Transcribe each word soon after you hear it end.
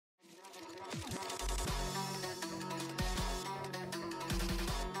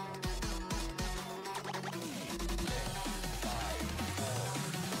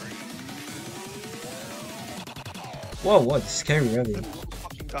Whoa, what? Scary, really.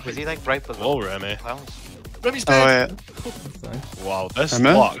 Was he like right below? Whoa, Remy. Remy's dead. Wow, this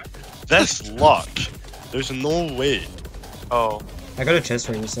luck. This luck. There's no way. Oh. I got a chest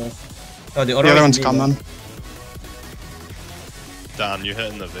for yourself. Oh, the The other one's coming. Damn, you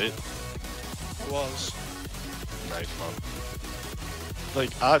hitting the bait. It was. Nice, man.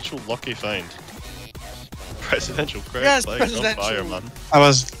 Like, actual lucky find. Presidential credit Yes, like presidential. on fire, man.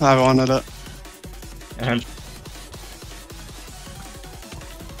 I wanted it.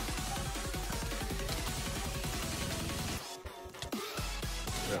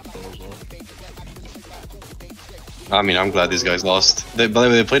 I mean, I'm glad these guys lost. By the way,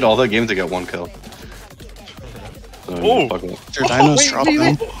 they played all that game to get 1 kill. So, Oh! fuck it. Your dino's dropping.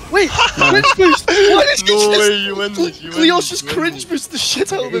 Wait, cringe boost! Why did you No just... way, you win this, you win Cleos this, just you win cringe this. boost the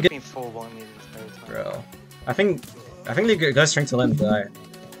shit out of You're him. Being full one this entire time. Bro. I think the guy's trying to let him die.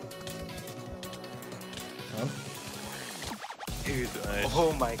 Oh. Dude, Nice.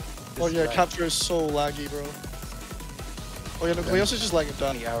 oh my. Oh yeah, capture is so laggy, bro. Oh yeah, no, Cleos is just letting him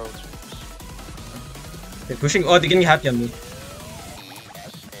down. The arrows. They're pushing. Oh, they're getting happy on me.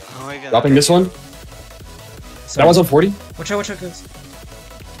 Oh my god. Dropping this one. Sorry. That one's on 40. Watch out, guys.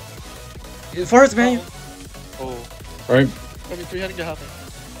 Forest behind you. Oh. Alright. Remy, 300 get happy.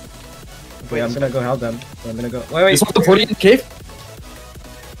 Wait, I'm gonna go help them. I'm gonna go. Wait. This one's on 40 in cave.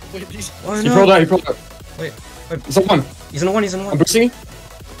 Wait, these... Oh, He no. rolled out, he rolled out. Wait. He's on 1. He's on one. He's on I'm one. boosting.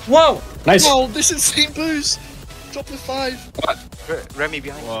 Whoa! Nice. Wow, this insane boost! Drop the 5. Remy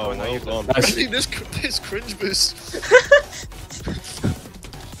behind you. Wow, Oh, no, well you're done. I Nice. mean, this cringe boost.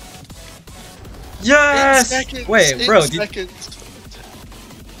 Yes! 8 seconds, Wait, 8 bro. seconds.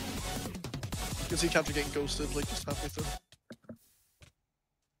 You can see Capture getting ghosted, like, just halfway through.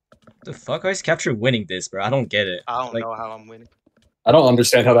 The fuck? How is Capture winning this, bro? I don't get it. I don't Like, know how I'm winning. I don't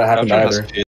understand how that happened Capture has either.